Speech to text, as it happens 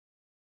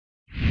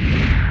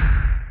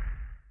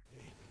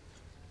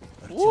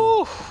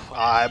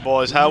Alright,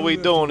 boys, how we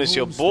doing? It's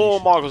your boy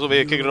Marcos over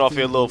here kicking it off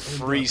here, a little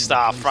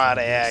Freestyle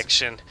Friday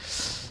action.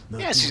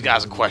 Yeah, ask you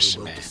guys a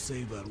question, man.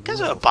 You guys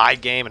ever buy a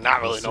game and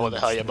not really know what the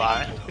hell you're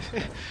buying?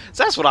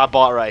 So that's what I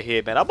bought right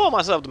here, man. I bought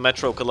myself the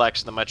Metro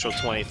collection, the Metro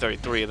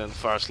 2033, and then the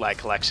First Light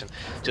collection.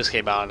 Just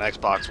came out on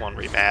Xbox One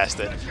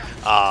remastered,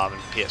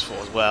 and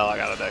PS4 as well. I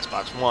got it on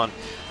Xbox One.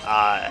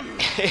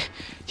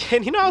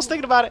 And you know, I was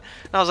thinking about it,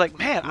 and I was like,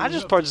 man, I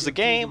just purchased a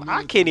game.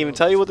 I can't even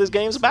tell you what this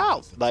game's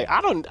about. Like, I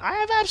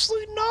have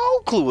absolutely no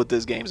clue what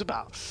this game's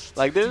about.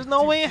 Like, there's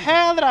no way in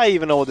hell that I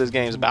even know what this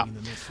game's about.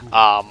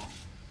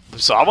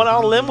 So I went out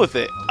on a limb with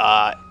it.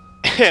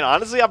 And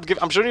honestly,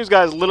 I'm showing you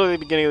guys literally the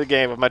beginning of the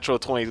game of Metro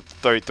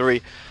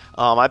 2033.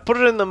 I put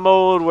it in the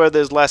mode where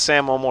there's less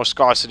ammo, more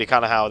scarcity,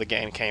 kind of how the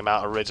game came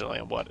out originally,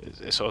 and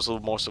so it's a little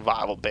more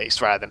survival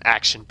based rather than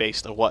action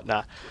based and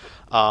whatnot.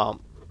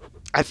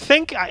 I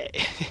think I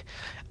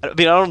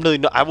mean, I don't really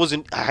know.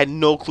 I had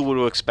no clue what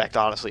to expect,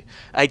 honestly.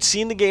 I'd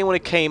seen the game when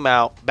it came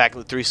out back in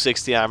the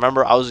 360. I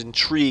remember I was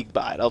intrigued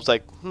by it. I was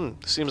like,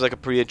 seems like a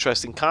pretty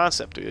interesting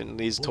concept, dude. And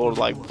these total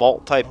like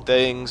vault type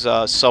things,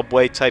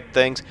 subway type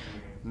things,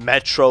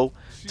 metro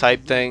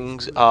type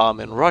things,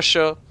 in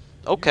Russia.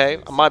 Okay,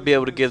 I might be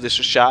able to give this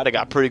a shot. I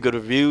got pretty good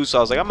reviews, so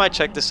I was like, I might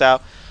check this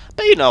out.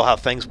 But you know how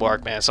things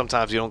work, man.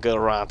 Sometimes you don't get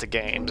around to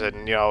games,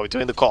 and you know,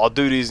 doing the Call of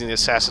Duties and the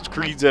Assassin's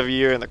Creeds every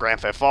year, and the Grand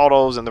Theft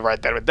Autos and the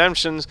Red Dead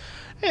Redemptions,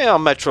 you know, a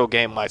Metro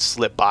game might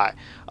slip by.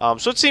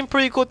 So it seemed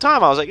pretty cool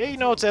time. I was like, hey, you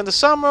know, it's the end of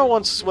summer.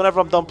 Whenever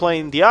I'm done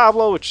playing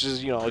Diablo, which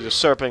is, you know,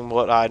 usurping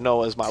what I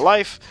know as my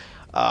life,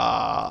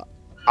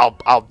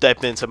 I'll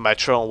dip into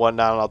Metro and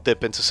whatnot, and I'll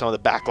dip into some of the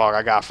backlog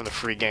I got from the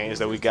free games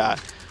that we got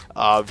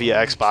via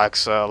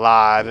Xbox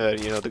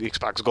Live, you know, the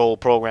Xbox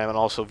Gold program, and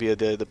also via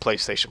the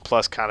PlayStation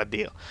Plus kind of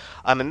deal.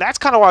 And that's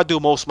kind of where I do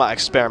most of my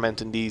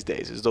experimenting these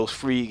days, is those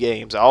free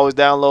games. I always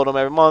download them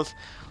every month,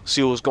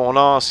 see what's going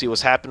on, see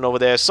what's happening over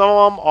there. Some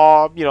of them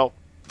are, you know,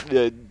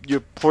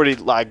 you're pretty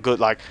like good.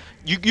 Like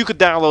you could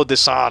download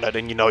Dishonored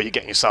and you know you're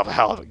getting yourself a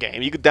hell of a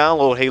game. You could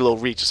download Halo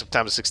Reach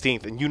September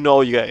 16th and you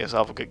know you got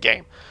yourself a good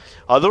game.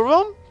 Other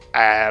of them,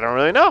 I don't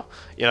really know.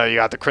 You know, you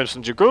got the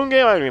Crimson Dragoon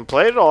game. I haven't even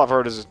played it. All I've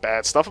heard is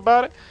bad stuff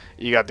about it.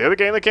 You got the other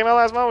game that came out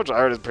last month, which I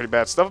heard is pretty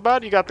bad stuff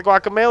about it. You got the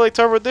Guacamelee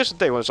Turbo Edition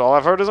thing, which all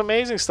I've heard is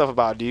amazing stuff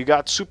about it. You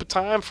got Super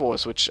Time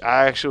Force, which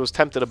I actually was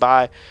tempted to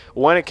buy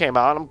when it came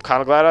out. I'm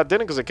kind of glad I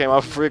didn't because it came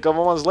out for free a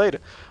couple months later.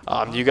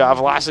 You got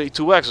Velocity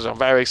 2X, which I'm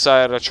very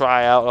excited to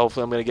try out.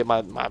 Hopefully I'm going to get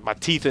my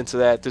teeth into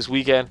that this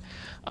weekend.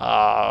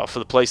 For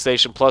the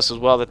PlayStation Plus as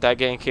well, that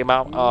game came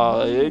out.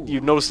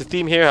 You notice the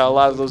theme here, how a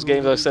lot of those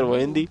games, like I said, were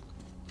indie.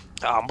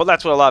 But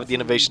that's what a lot of the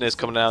innovation is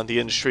coming out in the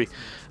industry.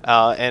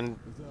 And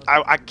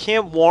I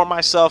can't warrant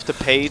myself to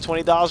pay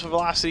 $20 for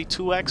Velocity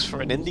 2X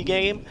for an indie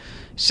game.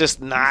 It's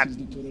just not,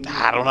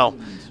 I don't know.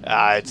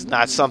 It's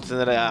not something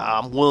that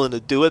I'm willing to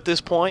do at this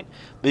point.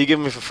 But you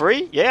give me for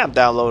free? Yeah, I'm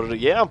downloading it.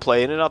 Yeah, I'm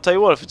playing it. I'll tell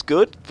you what, if it's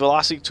good,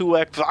 Velocity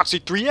 2X,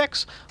 Velocity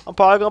 3X, I'm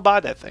probably gonna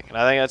buy that thing. And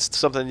I think that's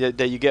something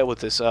that you get with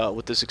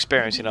this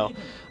experience. You know,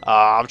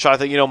 I'm trying to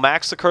think. You know,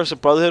 Max the Curse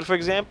of Brotherhood, for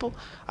example.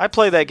 I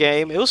played that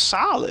game. It was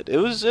solid. It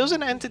was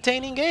an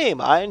entertaining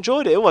game. I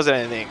enjoyed it. It wasn't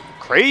anything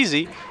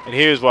crazy. And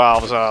here's why all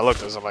of a sudden I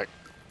looked at this. I'm like,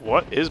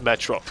 what is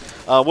Metro?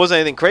 Wasn't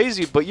anything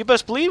crazy, but you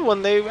best believe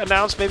when they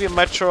announced maybe a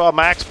Metro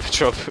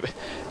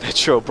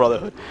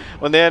Brotherhood,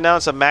 when they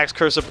announced a Max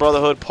Curse of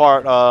Brotherhood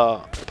Part 2,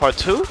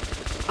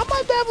 I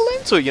might dabble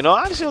into it. You know,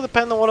 obviously it'll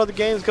depend on what other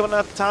games coming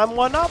out at the time and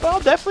whatnot, but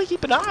I'll definitely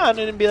keep an eye on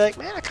it and be like,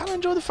 man, I kind of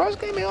enjoyed the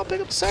first game. Maybe I'll pick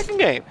up the second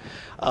game.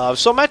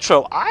 So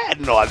Metro, I had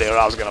no idea what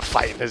I was gonna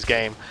fight in this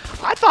game.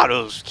 I thought it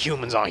was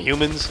humans on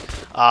humans.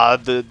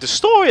 The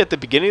story at the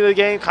beginning of the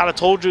game kind of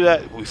told you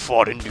that we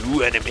fought a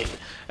new enemy.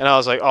 And I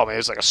was like, oh man,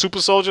 it's like a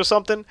super soldier or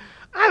something.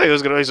 I think it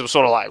was gonna be some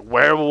sort of like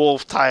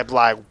werewolf type,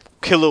 like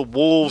killer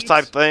wolves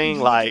type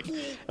thing. Like,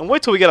 and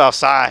wait till we get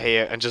outside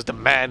here and just the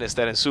madness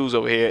that ensues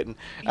over here. And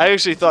I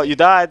actually thought you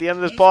died at the end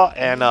of this part,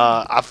 and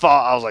I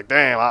was like,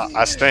 damn,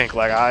 I stink.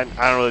 Like I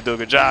don't really do a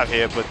good job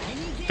here. But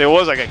there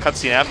was like a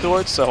cutscene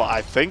afterwards, so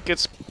I think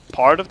it's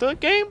part of the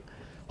game,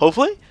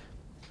 hopefully.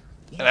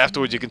 And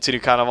afterwards, you continue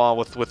kind of on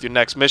with your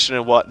next mission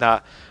and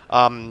whatnot.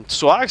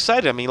 So I'm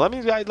excited. I mean, let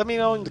me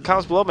know in the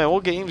comments below, man.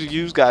 What games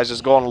you guys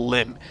just go on a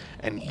limb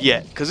and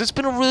get? Because it's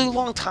been a really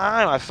long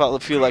time. I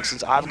feel like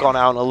since I've gone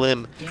out on a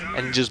limb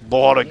and just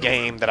bought a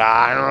game that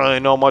I don't really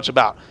know much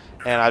about,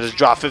 and I just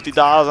dropped $50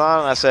 on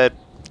it. And I said,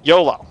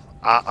 YOLO.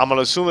 I'm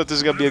gonna assume that this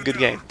is gonna be a good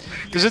game.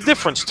 There's a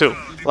difference too.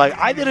 Like,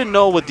 I didn't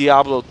know what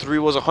Diablo 3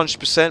 was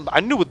 100%, but I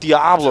knew what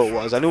Diablo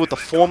was. I knew what the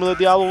formula of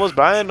Diablo was,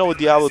 but I didn't know what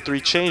Diablo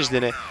 3 changed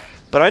in it.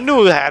 But I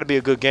knew it had to be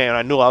a good game, and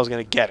I knew I was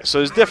going to get it. So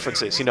there's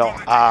differences, you know.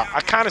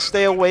 I kind of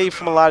stay away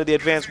from a lot of the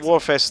Advanced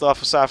Warfare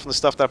stuff, aside from the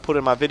stuff that I put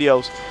in my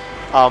videos.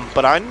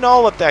 But I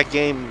know what that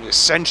game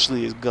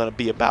essentially is going to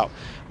be about.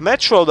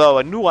 Metro, though,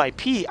 a new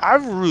IP, I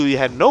really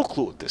had no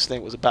clue what this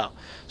thing was about.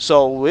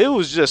 So it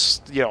was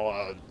just, you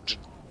know,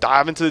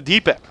 dive into the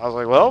deep end. I was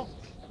like, well,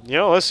 you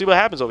know, let's see what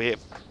happens over here.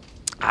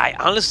 I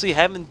honestly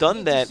haven't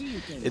done that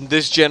in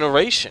this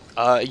generation.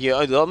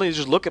 Let me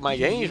just look at my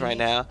games right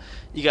now.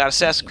 You got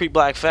Assassin's Creed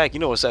Black Flag, you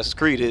know what Assassin's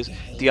Creed is.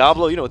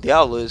 Diablo, you know what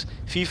Diablo is.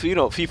 FIFA, you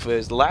know what FIFA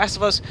is. The Last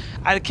of Us,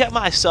 I kept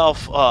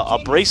myself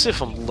abrasive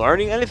from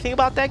learning anything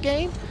about that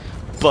game,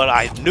 but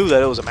I knew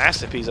that it was a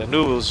masterpiece. I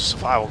knew it was a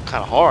survival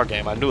kind of horror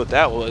game. I knew what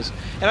that was.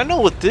 And I know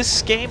what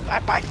this game,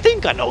 I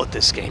think I know what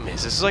this game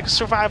is. It's like a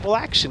survival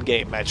action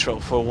game, Metro,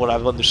 for what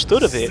I've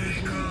understood of it.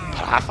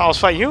 But I thought I was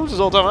fighting humans the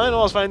whole time. I didn't know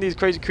I was fighting these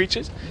crazy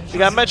creatures. You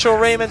got Metro,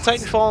 Rayman,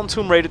 Titanfall, and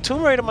Tomb Raider.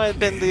 Tomb Raider might have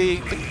been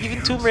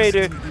even Tomb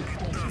Raider.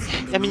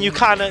 I mean, you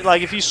kind of,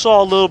 like, if you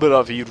saw a little bit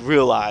of it, you'd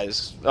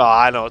realize, oh,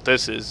 I know what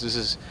this is. This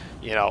is,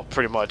 you know,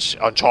 pretty much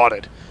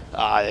Uncharted,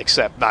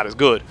 except not as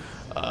good.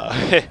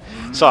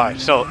 Sorry,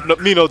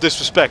 no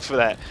disrespect for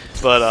that,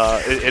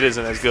 but it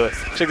isn't as good.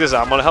 Check this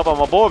out. I'm gonna help out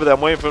my boy, but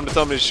I'm waiting for him to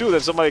tell me to shoot. Then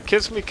somebody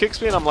kicks me,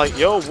 and I'm like,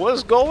 yo,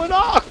 what's going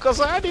on?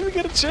 Cause I didn't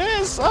even get a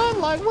chance. I'm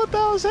like, what the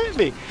hell is hitting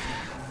me?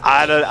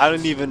 I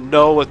don't even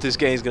know what this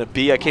game's gonna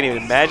be. I can't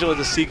even imagine what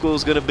the sequel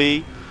is gonna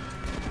be.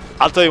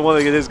 I'll tell you one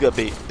thing it is gonna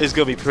be. It's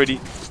gonna be pretty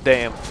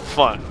damn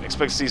fun.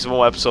 Expect to see some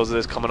more episodes of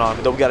this coming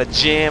on. Though we got a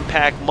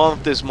jam-packed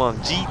month this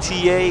month.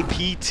 GTA,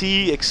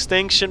 PT,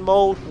 Extinction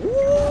Mode.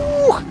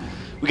 Woo!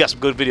 We got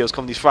some good videos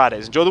coming these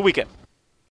Fridays. Enjoy the weekend.